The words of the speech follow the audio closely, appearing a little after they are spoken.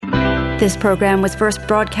This program was first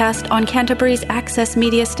broadcast on Canterbury's access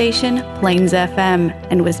media station, Plains FM,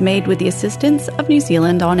 and was made with the assistance of New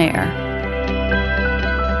Zealand On Air.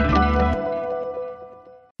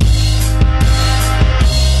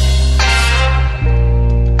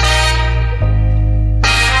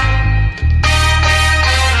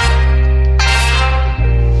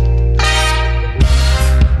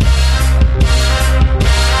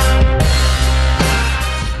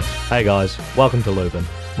 Hey guys, welcome to Luben.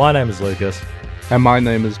 My name is Lucas. And my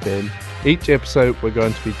name is Ben. Each episode we're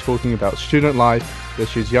going to be talking about student life,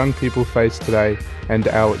 issues young people face today, and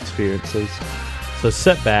our experiences. So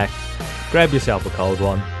sit back, grab yourself a cold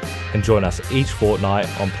one, and join us each fortnight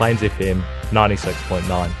on Plains FM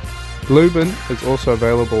 96.9. Luben is also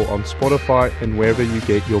available on Spotify and wherever you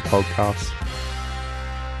get your podcasts.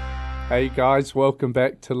 Hey guys, welcome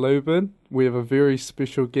back to Luben. We have a very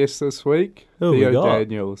special guest this week, Theo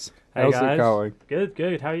Daniels. Hey How's guys. it going?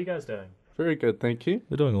 Good. How are you guys doing? Very good, thank you.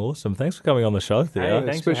 We're doing awesome. Thanks for coming on the show, Theo. Hey,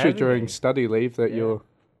 thanks for Especially having during me. study leave that you're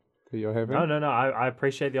having. No. I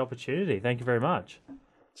appreciate the opportunity. Thank you very much.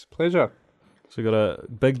 It's a pleasure. So we've got a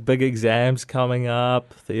big exams coming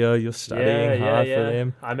up. Theo, you're studying hard for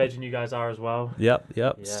them. I imagine you guys are as well. Yep,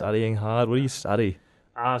 Yeah. studying hard. What do you study?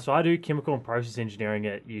 So I do chemical and process engineering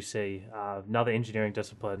at UC, another engineering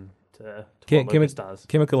discipline to Chem- what Lucas does.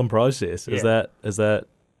 Chemical and process. Is that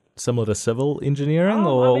similar to civil engineering, I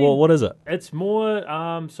mean, what is it? It's more,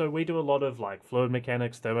 so we do a lot of like fluid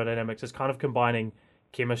mechanics, thermodynamics. It's kind of combining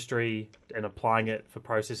chemistry and applying it for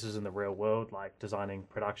processes in the real world, like designing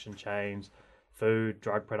production chains, food,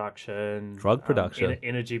 drug production.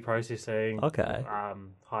 Energy processing. Okay.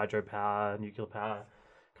 Hydropower, nuclear power,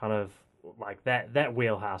 kind of like that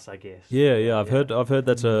wheelhouse, I guess. Yeah. I've heard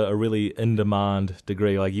that's a really in demand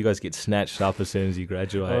degree. Like you guys get snatched up as soon as you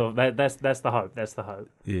graduate. Oh, that's the hope. That's the hope.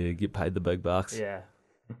 Yeah, get paid the big bucks. Yeah.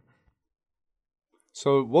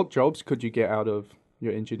 So what jobs could you get out of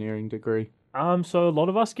your engineering degree? So a lot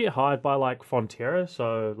of us get hired by like Fonterra,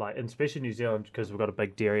 so like especially New Zealand because we've got a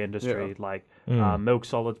big dairy industry, like milk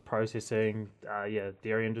solids processing,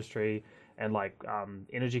 dairy industry, and like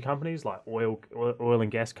energy companies like oil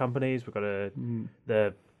and gas companies. We've got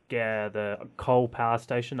the coal power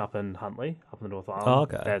station up in Huntly, up in the North Island. Oh,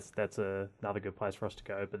 okay. That's another good place for us to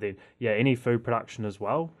go. But then any food production as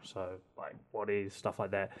well. So like bodies, stuff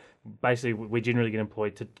like that. Basically, we generally get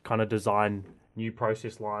employed to kind of design new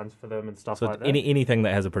process lines for them and stuff like that. Anything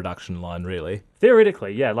that has a production line, really.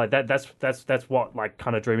 Theoretically, yeah, like that's what like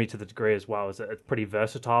kind of drew me to the degree as well. Is that it's pretty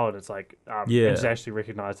versatile and it's like internationally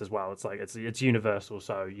recognized as well. It's like it's universal,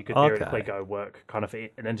 so you could theoretically go work kind of for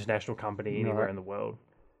an international company anywhere in the world.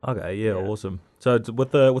 Okay, yeah, awesome. So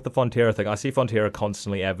with the Fonterra thing, I see Fonterra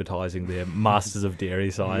constantly advertising their Masters of Dairy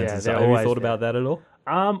Science. Yeah, and so have you thought about that at all?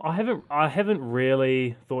 I haven't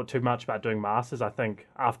really thought too much about doing masters. I think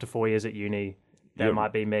after 4 years at uni, that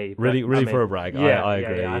might be me. Ready for a break. I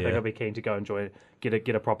agree. I think I'll be keen to go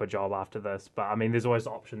get a proper job after this. But I mean, there's always the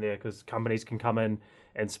option there because companies can come in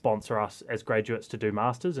and sponsor us as graduates to do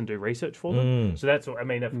masters and do research for them. So that's what I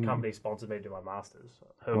mean. If a company sponsored me to do my masters,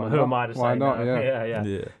 who am I to say not? no?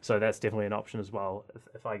 Yeah. So that's definitely an option as well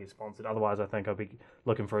if I get sponsored. Otherwise, I think I'll be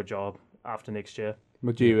looking for a job after next year.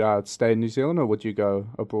 Would you stay in New Zealand or would you go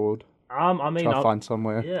abroad? I mean, I'll find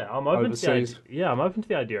somewhere. Yeah, I'm open overseas. I'm open to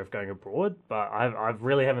the idea of going abroad, but I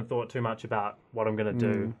really haven't thought too much about what I'm going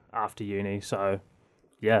to do after uni. So,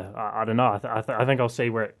 yeah, I don't know. I think I'll see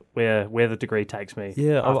where the degree takes me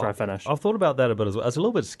after I finish. I've thought about that a bit as well. It's a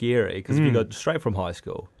little bit scary because if you go straight from high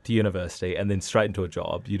school to university and then straight into a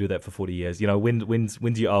job, you do that for 40 years. You know,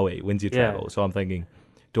 when's your OE? When's your travel? So I'm thinking,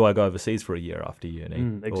 do I go overseas for a year after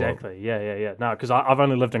uni? Exactly. Yeah. No, because I've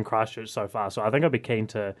only lived in Christchurch so far, so I think I'd be keen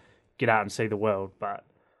to get out and see the world. But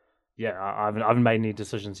yeah, I haven't made any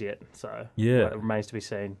decisions yet, so it remains to be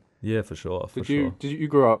seen. Yeah, for sure. Did you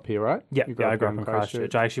grow up here, right? Yeah, I grew up in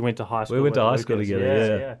Christchurch. I actually went to high school. We went to high Lucas. school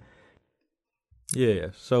together. Yeah.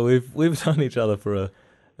 So we've known each other for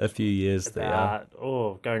a few years there.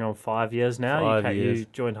 Going on 5 years now. You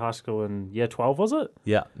joined high school in year 12, was it?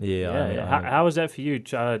 Yeah. How was that for you,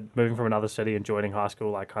 moving from another city and joining high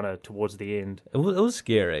school, like kind of towards the end? It was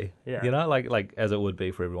scary. Yeah. You know, like as it would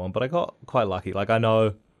be for everyone. But I got quite lucky. Like I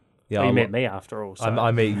know. Yeah, you met me after all. So.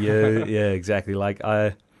 I met you. Yeah, exactly. Like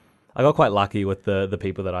I got quite lucky with the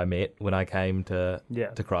people that I met when I came to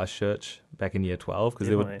Christchurch back in year 12 because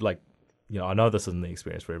they were like. You know, I know this isn't the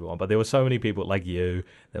experience for everyone, but there were so many people like you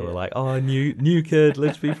that were like, "Oh, new kid,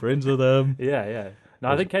 let's be friends with them." Yeah. No,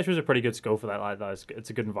 I think Cashmere's a pretty good school for that. Like, though, it's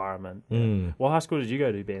a good environment. What high school did you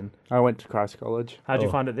go to, Ben? I went to Christ College. How'd you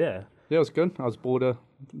find it there? Yeah, it was good. I was border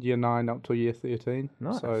year 9 up to year 13.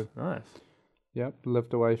 Nice. Yep,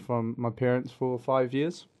 lived away from my parents for 5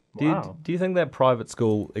 years. Do you think that private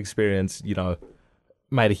school experience,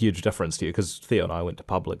 made a huge difference to you? Because Theo and I went to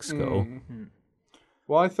public school. Mm-hmm.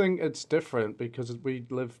 Well, I think it's different because we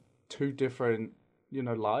live two different,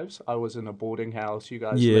 lives. I was in a boarding house. You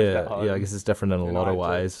guys lived at home. Yeah, I guess it's different in a lot of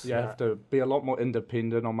ways. You have to be a lot more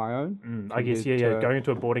independent on my own. I guess, going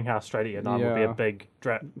into a boarding house straight at your 9 would be a big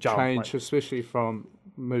jump. Change, especially from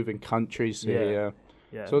moving countries to here.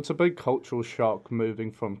 Yeah. So it's a big cultural shock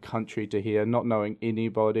moving from country to here, not knowing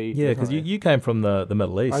anybody. Yeah, because you came from the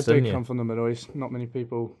Middle East, didn't you? I did come from the Middle East. Not many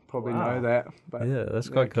people probably know that. But yeah, that's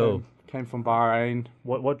quite cool. Came from Bahrain.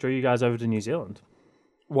 What drew you guys over to New Zealand?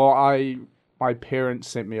 Well, my parents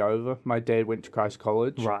sent me over. My dad went to Christ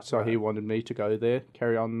College, so he wanted me to go there,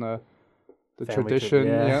 carry on the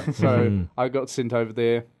tradition. So I got sent over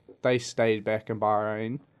there. They stayed back in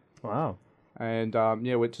Bahrain. Wow. And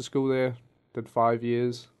went to school there. Did 5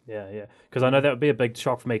 years. Yeah. Because I know that would be a big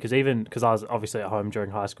shock for me. Because I was obviously at home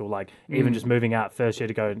during high school, even just moving out first year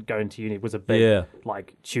to go into uni was a big,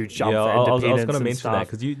 huge jump. Yeah, for independence I was going to mention stuff.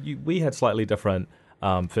 that because we had slightly different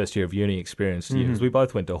first year of uni experience to you because we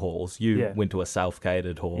both went to halls. You went to a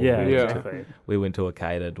self-catered hall. Yeah, exactly. We went to a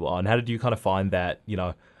catered one. How did you kind of find that?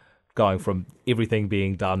 Going from everything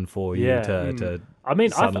being done for you to I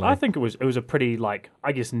mean, I think it was a pretty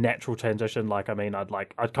natural transition.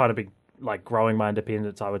 I'd kind of be growing my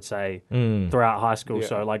independence, I would say, throughout high school.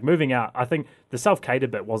 So moving out, I think the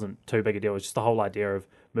self-catered bit wasn't too big a deal. It was just the whole idea of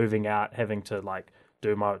moving out, having to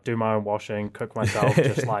do my own washing, cook myself,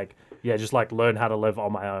 just learn how to live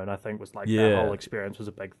on my own. I think was that whole experience was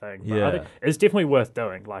a big thing. But I think it's definitely worth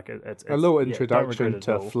doing. It's a little introduction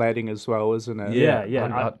to flatting as well, isn't it?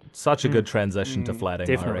 Yeah. Such a good transition to flatting,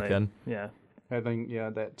 definitely. I reckon. Yeah. Having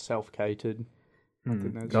that self-catered. I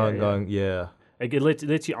think that's going. It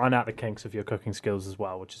lets you iron out the kinks of your cooking skills as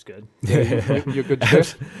well, which is good. You're good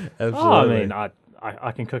chef. Absolutely.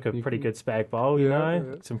 I can cook a pretty good spag bowl,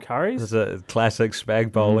 some curries. It's a classic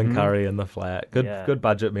spag bowl and curry in the flat. Good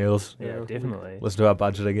budget meals. Yeah, definitely. Listen to our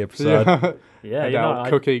budgeting episode. Our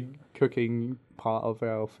cooking part of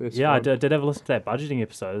our first. Yeah, I did have a listen to that budgeting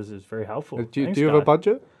episode. It was very helpful. Do you have a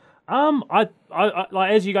budget? I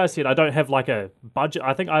as you guys said, I don't have a budget.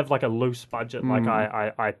 I think I have a loose budget.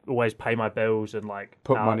 I always pay my bills and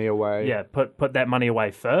put money away. Yeah, put that money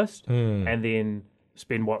away first, and then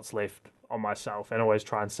spend what's left on myself, and always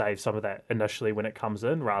try and save some of that initially when it comes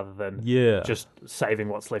in, rather than just saving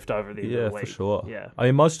what's left over the end of the week. For sure. Yeah, I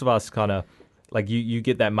mean, most of us kind of you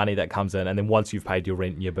get that money that comes in, and then once you've paid your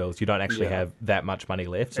rent and your bills, you don't actually have that much money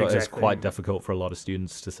left. So it's quite difficult for a lot of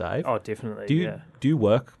students to save. Oh, definitely. Do you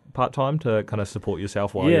work part-time to kind of support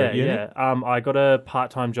yourself while you're at uni? Yeah. I got a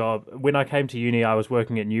part-time job. When I came to uni, I was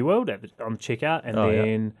working at New World on the checkout, and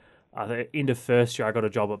then at the end of first year, I got a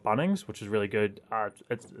job at Bunnings, which is really good.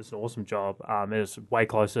 It's an awesome job. It's way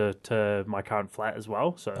closer to my current flat as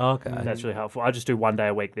well, so that's really helpful. I just do 1 day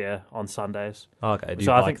a week there on Sundays. Okay, do you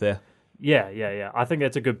bike there? Yeah. I think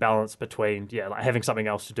it's a good balance between having something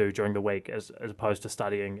else to do during the week as opposed to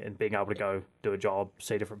studying and being able to go do a job,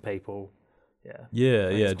 see different people.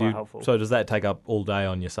 Yeah. So does that take up all day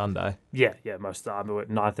on your Sunday? Yeah. Most of the time, I work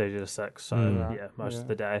 9:30 to 6. So most of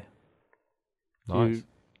the day. Nice.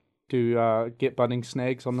 Do you get budding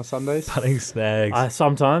snags on the Sundays? Budding snags.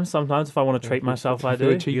 Sometimes if I want to treat myself, I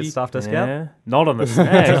do. You get staff discount? Yeah. Not on the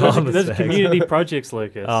snags. There's community projects,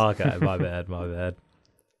 Lucas. Oh, okay. My bad.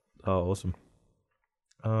 Oh, awesome.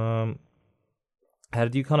 How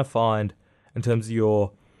did you kind of find, in terms of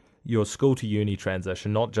your school to uni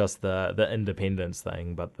transition, not just the independence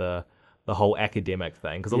thing, but the whole academic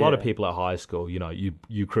thing? Because a lot of people at high school,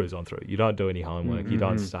 you cruise on through. You don't do any homework. You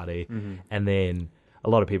don't study. And then a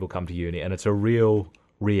lot of people come to uni, and it's a real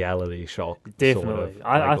reality shock. Definitely. Sort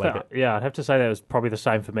of. I'd have to say that was probably the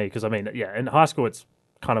same for me. Because, in high school, it's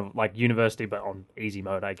kind of like university, but on easy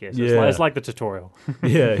mode, I guess. It's like the tutorial.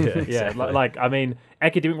 Exactly.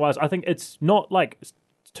 Academic wise, I think it's not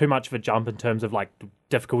too much of a jump in terms of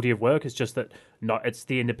difficulty of work. It's just that it's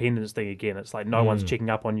the independence thing again. It's no one's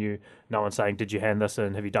checking up on you. No one's saying, did you hand this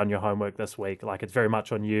in? Have you done your homework this week? It's very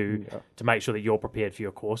much on you to make sure that you're prepared for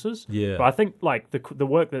your courses. Yeah. But I think the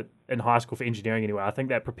work that in high school for engineering anyway, I think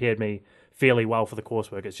that prepared me fairly well for the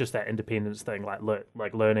coursework. It's just that independence thing,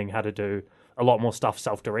 learning how to do a lot more stuff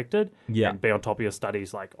self-directed and be on top of your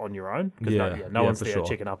studies on your own. No one's there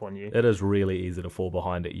checking up on you. It is really easy to fall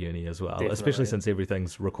behind at uni as well, especially since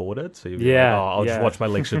everything's recorded. So I'll just watch my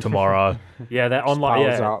lecture tomorrow. That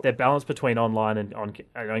online, that balance between online and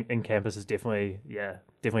in campus is definitely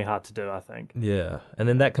hard to do, I think. Yeah, and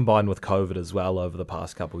then that combined with COVID as well over the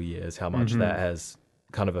past couple of years, how much that has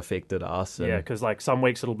kind of affected us. Yeah, because like some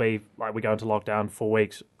weeks it'll be like we go into lockdown 4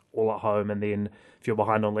 weeks all at home, and then if you're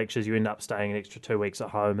behind on lectures, you end up staying an extra 2 weeks at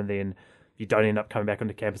home, and then you don't end up coming back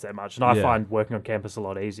onto campus that much. And I find working on campus a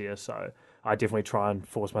lot easier, so I definitely try and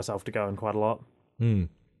force myself to go in quite a lot.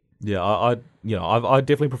 Yeah, I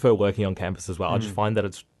definitely prefer working on campus as well. I just find that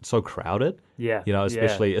it's so crowded. Yeah,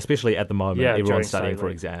 especially at the moment, everyone's studying for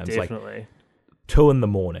exams. Definitely. Like 2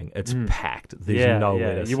 a.m, it's packed. There's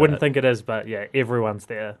nowhere to sit. You wouldn't think it is, but yeah, everyone's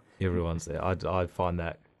there. Everyone's there. I find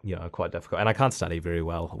that quite difficult, and I can't study very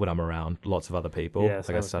well when I'm around lots of other people. Yeah,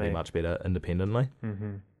 like I study much better independently.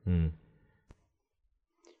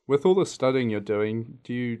 With all the studying you're doing,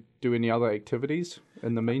 do you do any other activities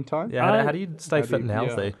in the meantime? Yeah, how do you stay fit and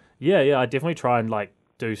healthy? Yeah, I definitely try and like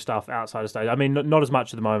do stuff outside of study. I mean, not as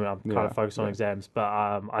much at the moment. I'm kind of focused on exams, but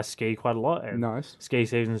I ski quite a lot. And nice. Ski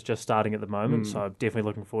season's just starting at the moment, so I'm definitely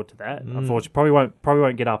looking forward to that. Unfortunately, probably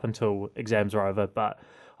won't get up until exams are over, but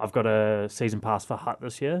I've got a season pass for Hut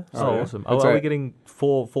this year. So awesome. Are we getting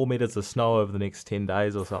 4 meters of snow over the next 10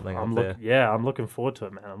 days or something up there? Yeah, I'm looking forward to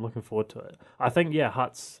it, man. I'm looking forward to it. I think,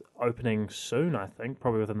 Hut's opening soon, I think,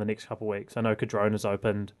 probably within the next couple of weeks. I know Cadrona's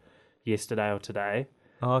opened yesterday or today.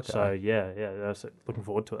 Oh, okay. So, looking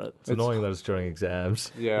forward to it. It's annoying that it's during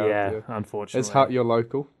exams. Yeah, unfortunately. Is Hut your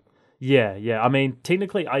local? Yeah. I mean,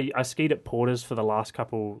 technically, I skied at Porters for the last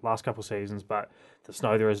couple seasons, but the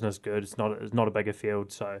snow there isn't as good. It's not a bigger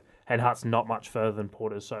field, and Hut's not much further than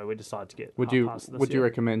Porters, so we decided to get. Would you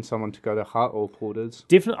recommend someone to go to Hut or Porters?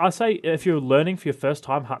 Definitely, I say if you're learning for your first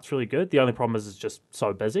time, Hut's really good. The only problem is it's just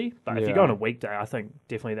so busy. But if you go on a weekday, I think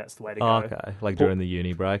definitely that's the way to go. Okay, like during the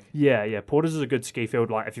uni break. Yeah. Porters is a good ski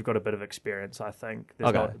field. Like if you've got a bit of experience, I think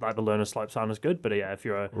there's not like the learner slopes aren't as good. But if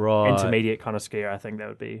you're a intermediate kind of skier, I think that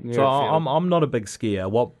would be. Yeah. So I'm not a big skier.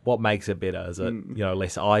 What makes it better? Is it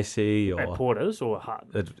less icy or at Porters or Hut?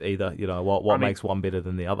 Either. What makes one better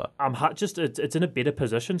than the other? Hut just it's in a better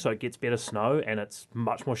position, so it gets better snow, and it's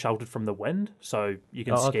much more sheltered from the wind, so you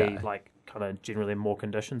can ski like kind of generally in more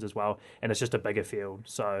conditions as well, and it's just a bigger field,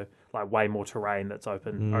 so like way more terrain that's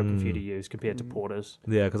open for you to use compared to Porters.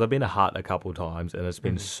 Yeah, because I've been to Hut a couple of times, and it's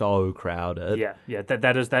been so crowded. Yeah.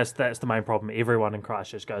 That's the main problem. Everyone in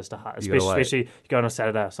Christchurch goes to Hut, especially you go on a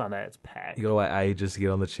Saturday or Sunday, it's packed. You got to wait ages to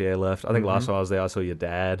get on the chairlift. I think last time I was there, I saw your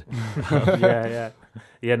dad.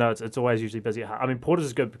 Yeah, no, it's always usually busy at Hut. I mean, Porters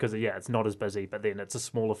is good because it's not as busy, but then it's a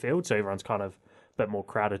smaller field, so everyone's kind of a bit more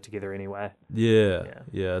crowded together anyway. Yeah,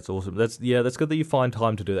 it's awesome. That's good that you find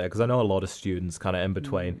time to do that, because I know a lot of students kind of in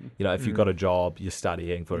between. If you've got a job, you're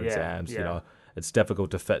studying for exams. It's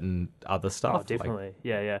difficult to fit in other stuff. Oh, definitely.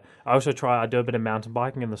 I also I do a bit of mountain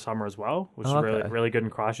biking in the summer as well, which is really really good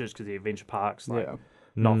in Christchurch because the adventure park's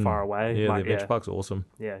not far away. Yeah, the adventure park's awesome.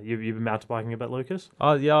 Yeah, you've been mountain biking a bit, Lucas?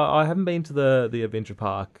 Oh, yeah, I haven't been to the adventure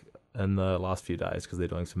park in the last few days because they're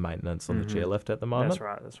doing some maintenance on the chairlift at the moment.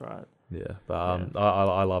 That's right. Yeah, but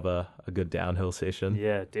I love a good downhill session.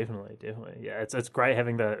 Yeah, definitely. Yeah, it's great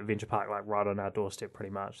having the adventure park like right on our doorstep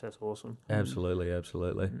pretty much. That's awesome. Absolutely.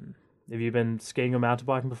 Have you been skiing or mountain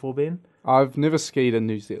biking before, Ben? I've never skied in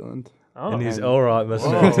New Zealand. Oh, all right,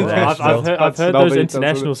 I've heard those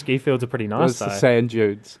international ski fields are pretty nice. It's the sand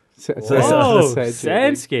dunes.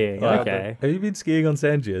 Sand skiing. Okay. Have you been skiing on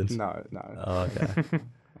sand dunes? No. Oh, okay.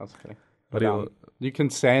 That's okay. You can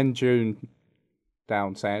sand dune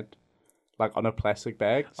down sand, like on a plastic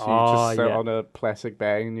bag. So you just sit on a plastic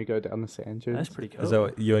bag and you go down the sand dunes. That's pretty cool. Is that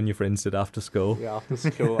what you and your friends did after school? Yeah, after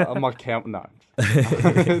school. On my camp, no.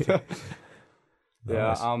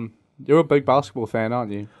 Yeah. You're a big basketball fan,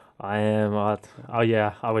 aren't you? I am.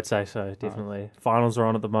 I would say so, definitely. Finals are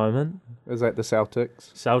on at the moment. Is that the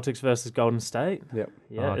Celtics? Celtics versus Golden State. Yep.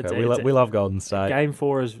 Yeah, we love Golden State. Game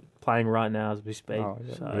 4 is playing right now as we speak. Oh,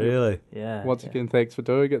 yeah. So, really? Yeah. Once again, thanks for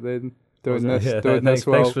doing it then. Thanks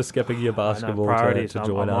for skipping your basketball to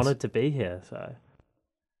join us. I'm honoured to be here. So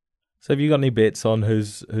have you got any bets on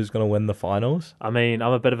who's going to win the finals? I mean,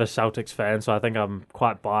 I'm a bit of a Celtics fan, so I think I'm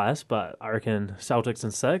quite biased, but I reckon Celtics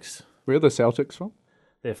in 6. Where are the Celtics from?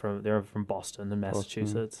 They're from Boston in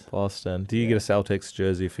Massachusetts. Boston. Do you get a Celtics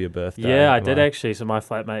jersey for your birthday? Yeah, I did actually. So my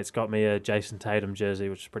flatmates got me a Jason Tatum jersey,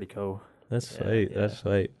 which is pretty cool. That's sweet. That's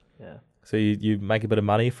sweet. Yeah. So you make a bit of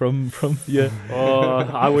money from your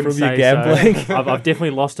I wouldn't from say your gambling. So. I've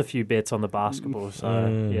definitely lost a few bets on the basketball, so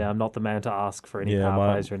I'm not the man to ask for any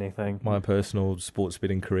parlays or anything. My personal sports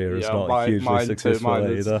betting career is not hugely successful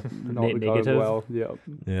either. Not negative. Well.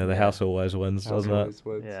 Yeah, the house always wins, doesn't it?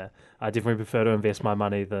 Yeah, I definitely prefer to invest my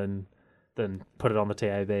money than put it on the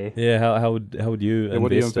TAB. Yeah, how would you invest? What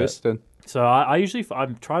do you invest in? So I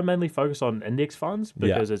try mainly focus on index funds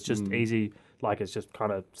because it's just easy. Like, it's just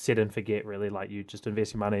kind of set and forget, really. Like, you just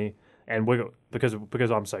invest your money and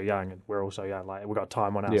because I'm so young and we're all so young, like we've got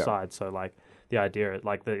time on our side. So like the idea,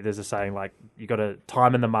 like there's a saying like you got to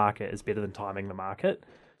time in the market is better than timing the market.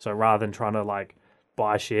 So rather than trying to like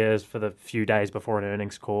buy shares for the few days before an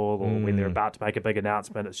earnings call or when they're about to make a big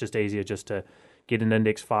announcement, it's just easier just to get an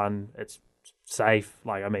index fund. It's safe.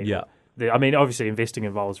 Like, I mean, obviously investing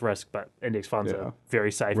involves risk, but index funds are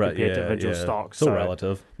very safe compared to individual stocks. It's all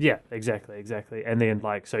relative. Yeah, exactly. And then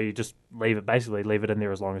like, so you just leave it in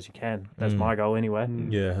there as long as you can. That's my goal anyway.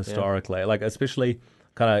 Yeah, historically, like especially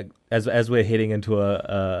kind of as we're heading into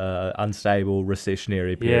a unstable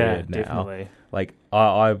recessionary period now. Definitely. Like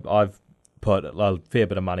I've put a fair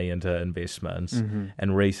bit of money into investments,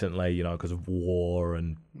 and recently, you know, because of war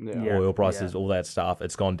and oil prices, all that stuff,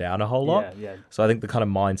 it's gone down a whole lot. So I think the kind of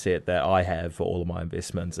mindset that I have for all of my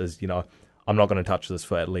investments is, you know, I'm not going to touch this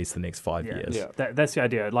for at least the next 5 years. That's the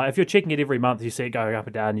idea. Like if you're checking it every month, you see it going up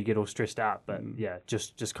and down, you get all stressed out. But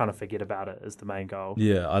just kind of forget about it is the main goal.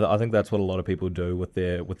 Yeah, I think that's what a lot of people do with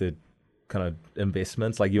their kind of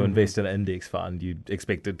investments. Like you invest in an index fund, you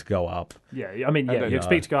expect it to go up. You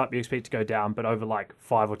expect to go up, you expect to go down, but over like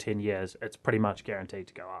 5 or 10 years, it's pretty much guaranteed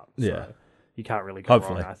to go up. So you can't really go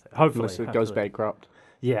wrong, I think. Hopefully. Unless it goes bankrupt.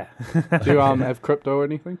 Yeah. Do you have crypto or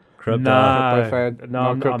anything? No,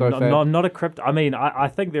 I'm not a crypto. I mean, I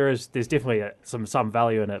think there's definitely some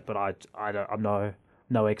value in it, but I'm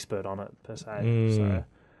no expert on it per se. So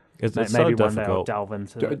it's maybe so one difficult. day I'll delve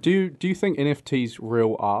into it. Do you think NFT's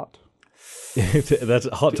real art? That's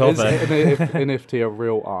a hot topic. Is NFT a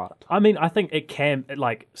real art? I mean, I think it can.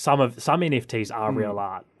 Like some NFTs are real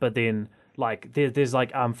art, but then like there's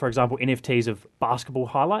like for example NFTs of basketball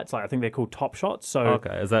highlights. Like I think they're called Top Shots. So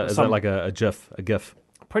okay, is that like a GIF?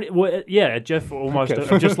 Pretty well, yeah, a GIF almost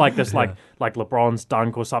just like this, like LeBron's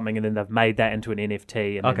dunk or something, and then they've made that into an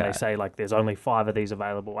NFT, and then they say like there's only 5 of these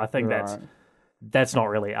available. I think that's not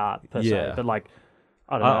really art per se, but like.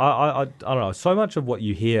 I don't know. So much of what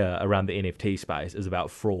you hear around the NFT space is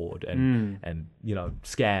about fraud and you know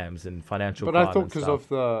scams and financial. But I thought because of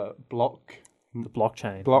the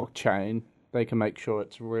blockchain, they can make sure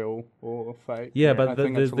it's real or fake. Yeah, but I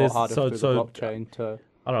think it's a lot harder for the blockchain to.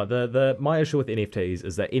 I don't know. My issue with NFTs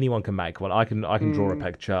is that anyone can make one. I can draw a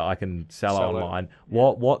picture. I can sell it online.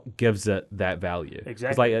 What gives it that value?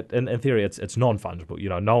 Exactly. Like in theory, it's non-fungible. You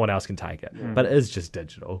know, no one else can take it. But it is just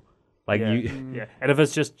digital. Like and if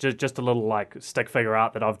it's just a little like stick figure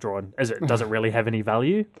art that I've drawn, does it really have any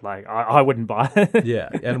value? Like I wouldn't buy it. Yeah,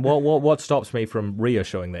 and what stops me from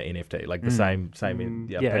reissuing the NFT? Like the same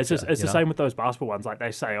picture, it's the same with those basketball ones. Like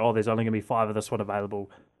they say, there's only going to be 5 of this one available.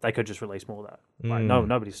 They could just release more of that. Like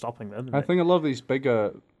nobody's stopping them. I think a lot of these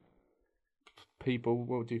bigger people,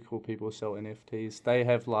 what do you call people who sell NFTs? They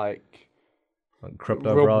have like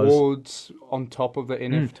crypto rewards on top of the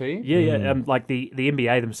NFT. Like the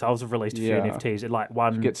NBA themselves have released a few NFTs. Like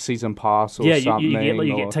one you get season pass or something.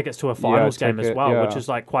 You get tickets to a finals game as well, which is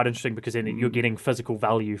like quite interesting because then you're getting physical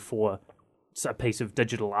value for a piece of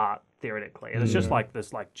digital art theoretically, and it's just like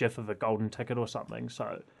this like GIF of a golden ticket or something.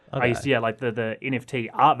 So like the NFT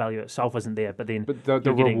art value itself isn't there, but then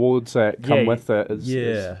the rewards that come with it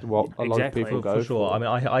is what a lot of people go for. Sure. I mean,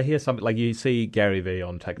 I hear something like you see Gary Vee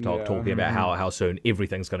on TikTok talking about how soon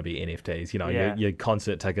everything's going to be NFTs. You know, your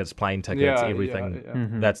concert tickets, plane tickets,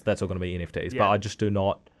 everything. That's all going to be NFTs. But I just do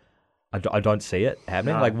not. I don't see it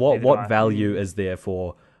happening. Like what value is there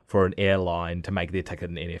for an airline to make their ticket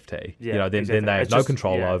an NFT? Then they have no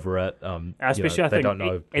control over it. Especially I think, they don't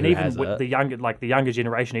know and even with the younger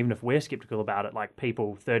generation, even if we're skeptical about it, like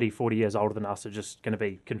people 30, 40 years older than us are just going to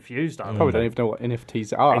be confused. Probably don't even know what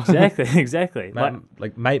NFTs are. Exactly.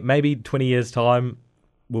 Maybe 20 years time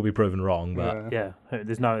will be proven wrong, but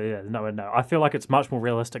there's no way to know. I feel like it's much more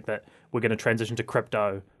realistic that we're going to transition to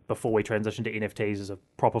crypto before we transition to NFTs as a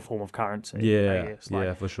proper form of currency.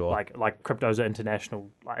 For sure. Like cryptos are international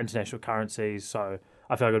currencies, so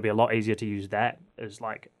I feel like it would be a lot easier to use that as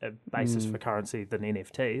like a basis for currency than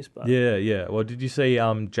NFTs. But Well, did you see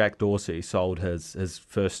Jack Dorsey sold his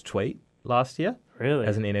first tweet last year? Really?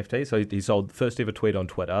 As an NFT. So he sold the first ever tweet on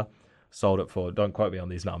Twitter. Sold it for, don't quote me on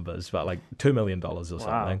these numbers, but like $2 million or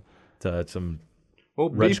something to some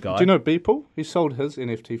rich guy. Do you know Beeple? He sold his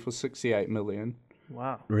NFT for $68 million.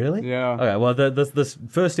 Wow. Really? Yeah. Okay, well, this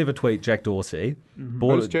first ever tweet, Jack Dorsey.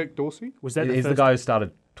 Who's Jack Dorsey? He's the guy who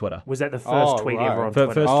started Twitter. Was that the first tweet ever on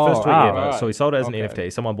Twitter? First tweet ever. Right. So he sold it as an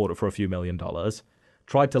NFT. Someone bought it for a few $1 million.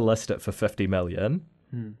 Tried to list it for $50 million.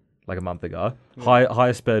 Like a month ago.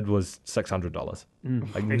 Highest bid was $600.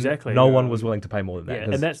 Exactly. No one was willing to pay more than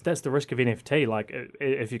that. And that's the risk of NFT. Like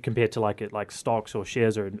if you compare to like stocks or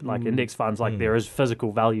shares or like index funds, like there is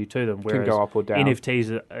physical value to them. Whereas can go up or down.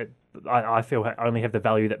 NFTs I feel only have the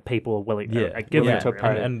value that people are willing to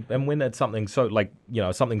pay. And when it's something so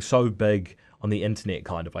something so big on the internet,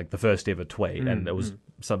 kind of like the first ever tweet, and it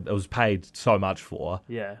was paid so much for.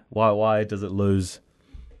 Yeah. Why does it lose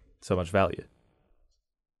so much value?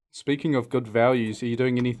 Speaking of good values, are you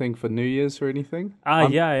doing anything for New Year's or anything?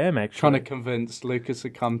 Yeah, I am actually trying to convince Lucas to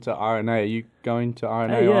come to RNA. Are you going to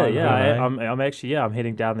RNA? I'm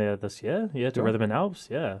heading down there this year. Yeah, to Rhythm and Alps.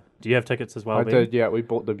 Yeah. Do you have tickets as well? I did. Yeah, we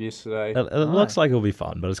bought them yesterday. It looks like it'll be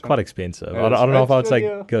fun, but it's quite expensive. I don't know if I'd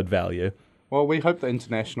say good value. Well, we hope the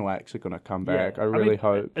international acts are going to come back. I really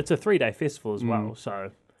hope. It's a 3-day festival as well,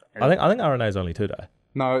 so. I think RNA is only 2 day.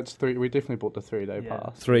 No, it's 3. We definitely bought the 3-day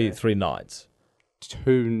pass. Three nights.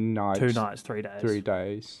 2 nights. 2 nights, 3 days. 3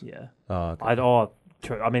 days. Yeah. Oh, okay.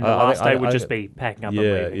 True. I mean, the last day would just be packing up and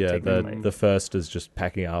leaving. Yeah, the first is just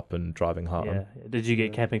packing up and driving home. Yeah. Did you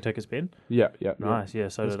get camping tickets, Ben? Yeah. Nice, yeah,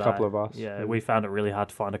 so There's did I. a couple of us. Yeah, we found it really hard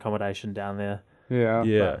to find accommodation down there. Yeah.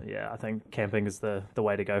 But, I think camping is the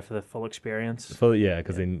way to go for the full experience.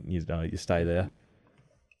 Because then, you stay there.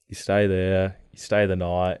 You stay there, you stay the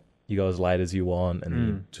night, you go as late as you want, and then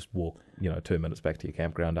you just walk 2 minutes back to your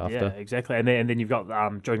campground after. Yeah, exactly. And then you've got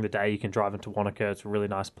during the day you can drive into Wanaka. It's a really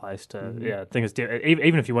nice place to. I think it's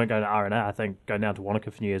even if you weren't going to RNA, I think going down to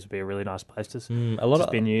Wanaka for New Year's would be a really nice place to spend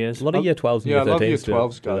New Year's. A lot of year 12s and year 13s. A lot of year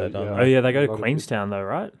 12s go. Oh yeah, they go to Queenstown though,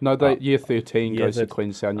 right? No, year 13 goes to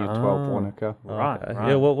Queenstown. Year 12 Wanaka. Right.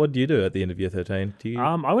 Yeah. What do you do at the end of year 13?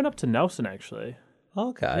 I went up to Nelson actually.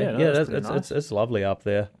 Okay. It's lovely up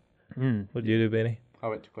there. What did you do, Benny? I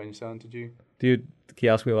went to Queenstown. Did you? Can you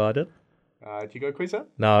ask me what I did? Did you go to Queenstown?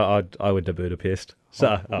 No, I went to Budapest.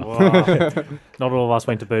 So not all of us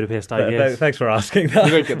went to Budapest, I guess. Thanks for asking that.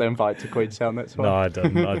 You didn't get the invite to Queenstown, that's why. No, I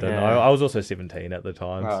didn't. I was also 17 at the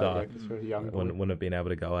time, so really young wouldn't have been able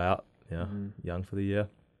to go out. Yeah, young for the year.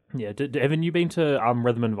 Yeah, haven't you been to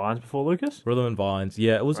Rhythm and Vines before, Lucas? Rhythm and Vines,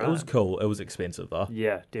 yeah, it was cool. It was expensive though.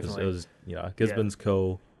 Yeah, definitely. It was Gisborne's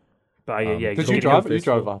cool. But did you drive? You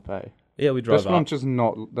drove up, eh? Yeah, we drove up. This one's just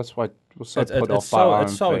not. That's why we're so put off by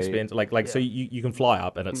it's so expensive. So you can fly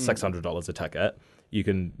up and it's $600 a ticket. You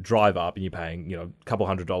can drive up and you're paying a couple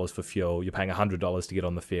 $100 for fuel. You're paying $100 to get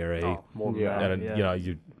on the ferry. More than that. And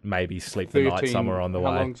you maybe sleep the night somewhere on the way.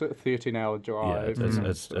 How long is it? 13-hour drive. Yeah,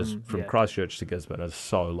 it's from Christchurch to Gisborne. It's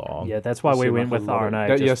so long. Yeah, that's why we went with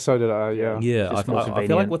RNA. So did I. Yeah, I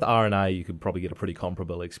feel like with RNA you could probably get a pretty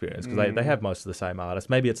comparable experience because they have most of the same artists.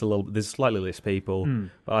 Maybe there's slightly less people,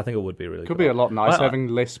 but I think it would be really. Could be a lot nice having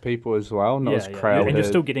less people as well, not as crowded, and you're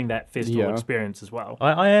still getting that festival experience as well.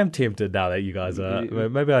 I am tempted now that you guys are.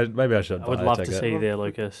 Maybe I should. I would love to see you there,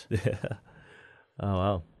 Lucas. Yeah. Oh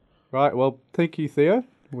wow. Right. Well, thank you, Theo.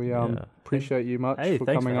 We appreciate you much for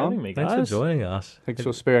coming on. Me, thanks for joining us. Thanks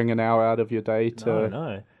for sparing an hour out of your day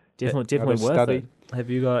to. Definitely worth study. it.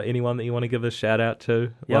 Have you got anyone that you want to give a shout out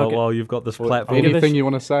to while you've got this platform? Anything you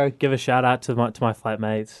want to say? Give a shout out to my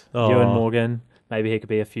flatmates, you and Morgan. Maybe he could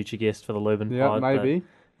be a future guest for the Luben pod. Yeah, maybe.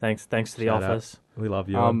 Thanks to the office. We love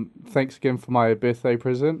you. Thanks again for my birthday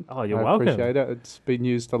present. Oh, you're welcome. I appreciate it. It's been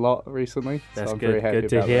used a lot recently. That's so I'm good. Very happy good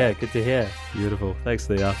to about hear. That. Good to hear. Beautiful. Thanks,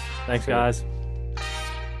 Theo. Thanks, guys.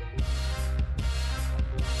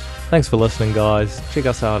 Thanks for listening, guys. Check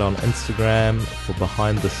us out on Instagram for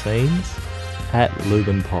behind the scenes at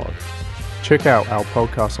Luben Pod. Check out our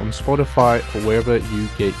podcast on Spotify or wherever you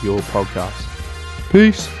get your podcasts.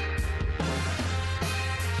 Peace.